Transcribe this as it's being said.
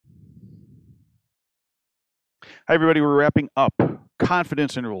Hi, everybody. We're wrapping up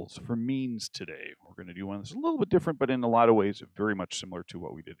confidence intervals for means today. We're going to do one that's a little bit different, but in a lot of ways, very much similar to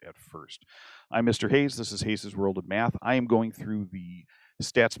what we did at first. I'm Mr. Hayes. This is Hayes' World of Math. I am going through the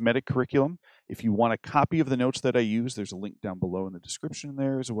Stats Medic curriculum. If you want a copy of the notes that I use, there's a link down below in the description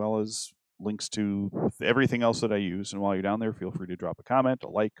there, as well as links to everything else that I use. And while you're down there, feel free to drop a comment, a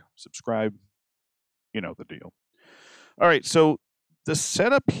like, subscribe. You know the deal. All right, so the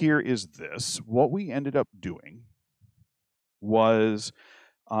setup here is this. What we ended up doing was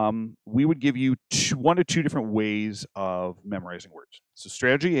we would give you one to two different ways of memorizing words. So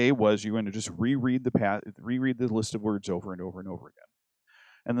strategy A was you're going to just reread the list of words over and over and over again.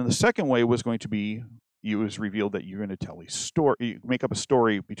 And then the second way was going to be, it was revealed that you're going to tell a story, you make up a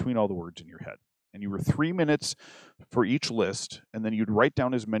story between all the words in your head. And you were 3 minutes for each list, and then you'd write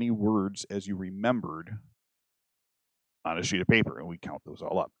down as many words as you remembered on a sheet of paper, and we count those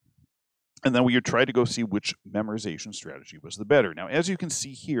all up. And then we would try to go see which memorization strategy was the better. Now, as you can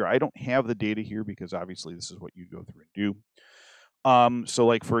see here, I don't have the data here because obviously this is what you go through and do. So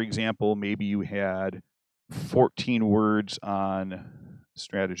like, for example, maybe you had 14 words on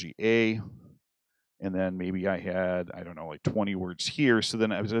strategy A, and then maybe I had, I don't know, like 20 words here. So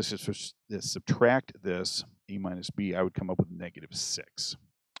then I was just to subtract this, A minus B, I would come up with -6,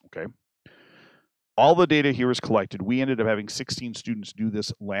 okay? All the data here is collected. We ended up having 16 students do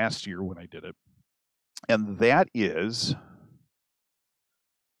this last year when I did it. And that is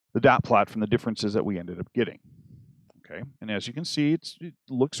the dot plot from the differences that we ended up getting. Okay, and as you can see, it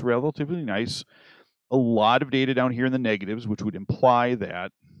looks relatively nice. A lot of data down here in the negatives, which would imply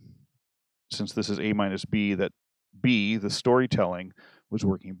that, since this is A minus B, that B, the storytelling, was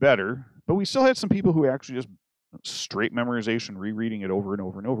working better. But we still had some people who actually just straight memorization, rereading it over and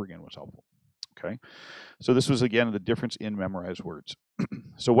over and over again was helpful. Okay, so this was, again, the difference in memorized words.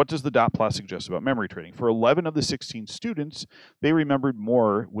 So what does the dot plot suggest about memory training? For 11 of the 16 students, they remembered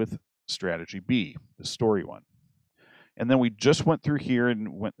more with strategy B, the story one. And then we just went through here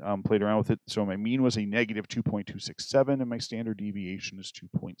and played around with it. So my mean was a -2.267, and my standard deviation is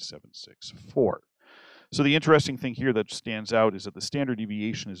 2.764. So the interesting thing here that stands out is that the standard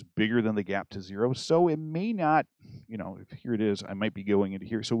deviation is bigger than the gap to 0. So it may not, you know, if here it is, I might be going into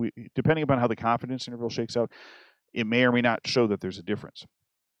here. So depending upon how the confidence interval shakes out, it may or may not show that there's a difference.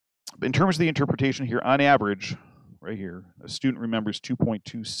 But in terms of the interpretation here, on average, right here, a student remembers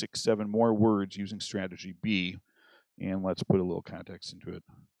 2.267 more words using strategy B. And let's put a little context into it.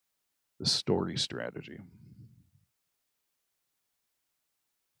 The story strategy.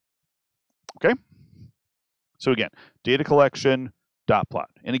 Okay? So again, data collection, dot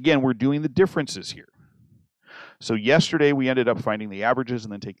plot. And again, we're doing the differences here. So yesterday we ended up finding the averages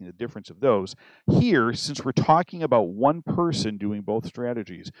and then taking the difference of those. Here, since we're talking about one person doing both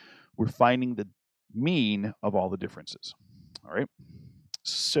strategies, we're finding the mean of all the differences. All right?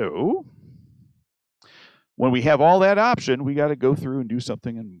 So when we have all that option, we got to go through and do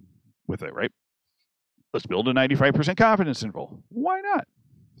something with it, right? Let's build a 95% confidence interval. Why not?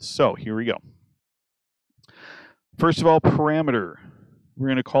 So here we go. First of all, parameter. We're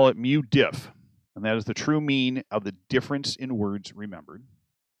going to call it mu diff, and that is the true mean of the difference in words remembered.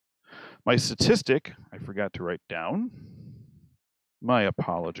 My statistic, I forgot to write down. My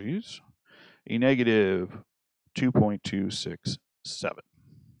apologies. A -2.267.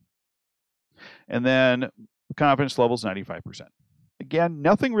 And then confidence level is 95%. Again,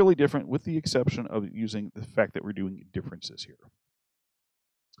 nothing really different with the exception of using the fact that we're doing differences here.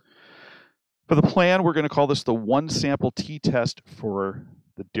 For the plan, we're going to call this the one sample t-test for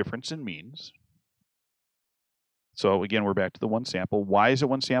the difference in means. So again, we're back to the one sample. Why is it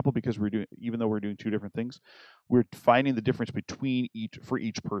one sample? Because we're doing, even though we're doing two different things, we're finding the difference between for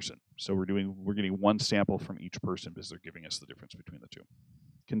each person. So we're getting one sample from each person because they're giving us the difference between the two.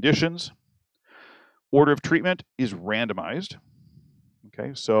 Conditions. Order of treatment is randomized.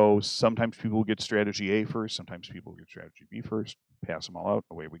 Okay, so sometimes people will get strategy A first, sometimes people will get strategy B first. Pass them all out,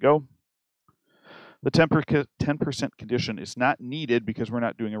 away we go. The 10% condition is not needed because we're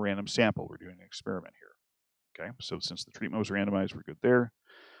not doing a random sample. We're doing an experiment here. Okay, so since the treatment was randomized, we're good there.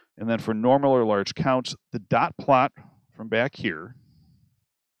 And then for normal or large counts, the dot plot from back here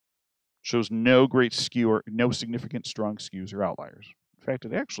shows no great skew or no significant strong skews or outliers. In fact,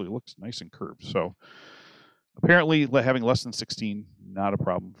 it actually looks nice and curved. So apparently having less than 16, not a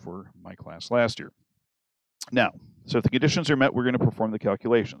problem for my class last year. Now, so if the conditions are met, we're going to perform the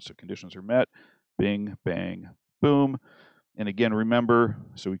calculation. So conditions are met, bing, bang, boom. And again, remember,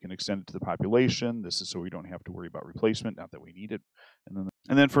 so we can extend it to the population. This is so we don't have to worry about replacement, not that we need it. And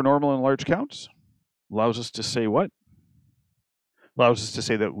then for normal and large counts, allows us to say what? Allows us to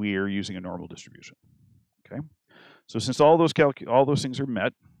say that we are using a normal distribution. Okay. So since all those things are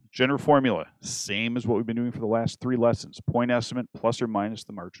met, general formula, same as what we've been doing for the last 3 lessons. Point estimate plus or minus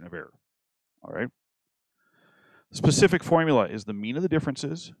the margin of error. All right. Specific formula is the mean of the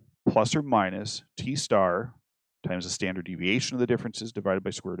differences plus or minus t star times the standard deviation of the differences divided by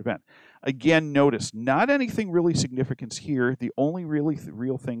square root of n. Again, notice, not anything really significant here. The only really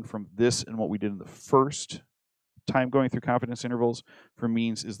real thing from this and what we did in the first time going through confidence intervals for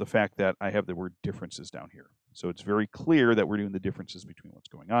means is the fact that I have the word differences down here. So it's very clear that we're doing the differences between what's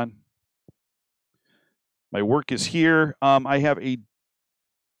going on. My work is here. I have a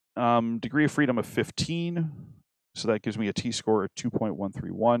degree of freedom of 15. So that gives me a t-score of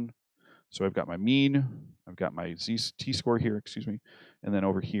 2.131. So I've got my mean, I've got my t-score here, excuse me, and then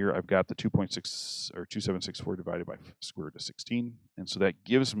over here I've got the 2.6 or 2764 divided by square root of 16. And so that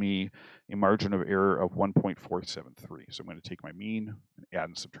gives me a margin of error of 1.473. So I'm going to take my mean and add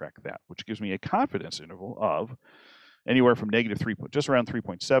and subtract that, which gives me a confidence interval of anywhere from just around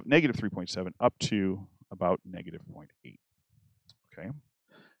 3.7, negative 3.7 up to about negative 0.8. Okay.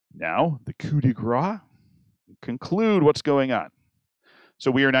 Now the coup de grace, conclude what's going on. So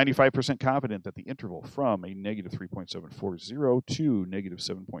we are 95% confident that the interval from a negative 3.740 to negative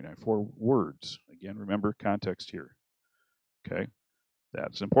 7.94 words. Again, remember context here. Okay,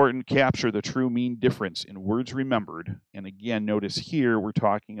 that's important. Capture the true mean difference in words remembered. And again, notice here we're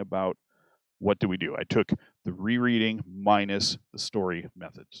talking about what do we do? I took the rereading minus the story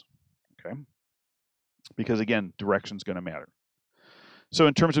methods. Okay, because again, direction's going to matter. So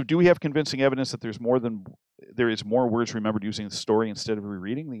in terms of do we have convincing evidence that there is more words remembered using the story instead of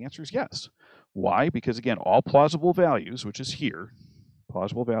rereading? The answer is yes. Why? Because again, all plausible values, which is here,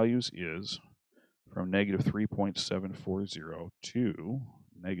 plausible values is from negative 3.740 to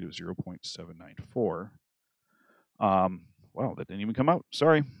negative 0.794. Wow, that didn't even come out.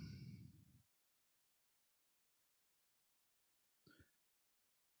 Sorry.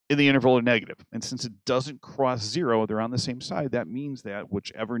 In the interval of negative. And since it doesn't cross 0, they're on the same side. That means that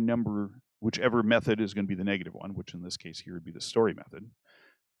whichever method is going to be the negative one, which in this case here would be the story method,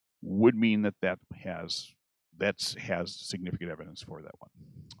 would mean that has significant evidence for that one.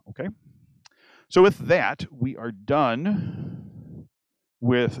 Okay? So with that, we are done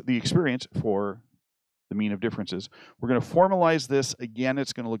with the experience for the mean of differences. We're going to formalize this. Again,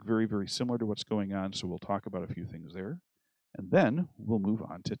 it's going to look very, very similar to what's going on, so we'll talk about a few things there. And then we'll move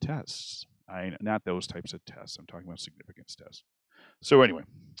on to tests. Not those types of tests. I'm talking about significance tests. So anyway,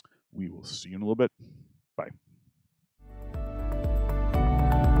 we will see you in a little bit. Bye.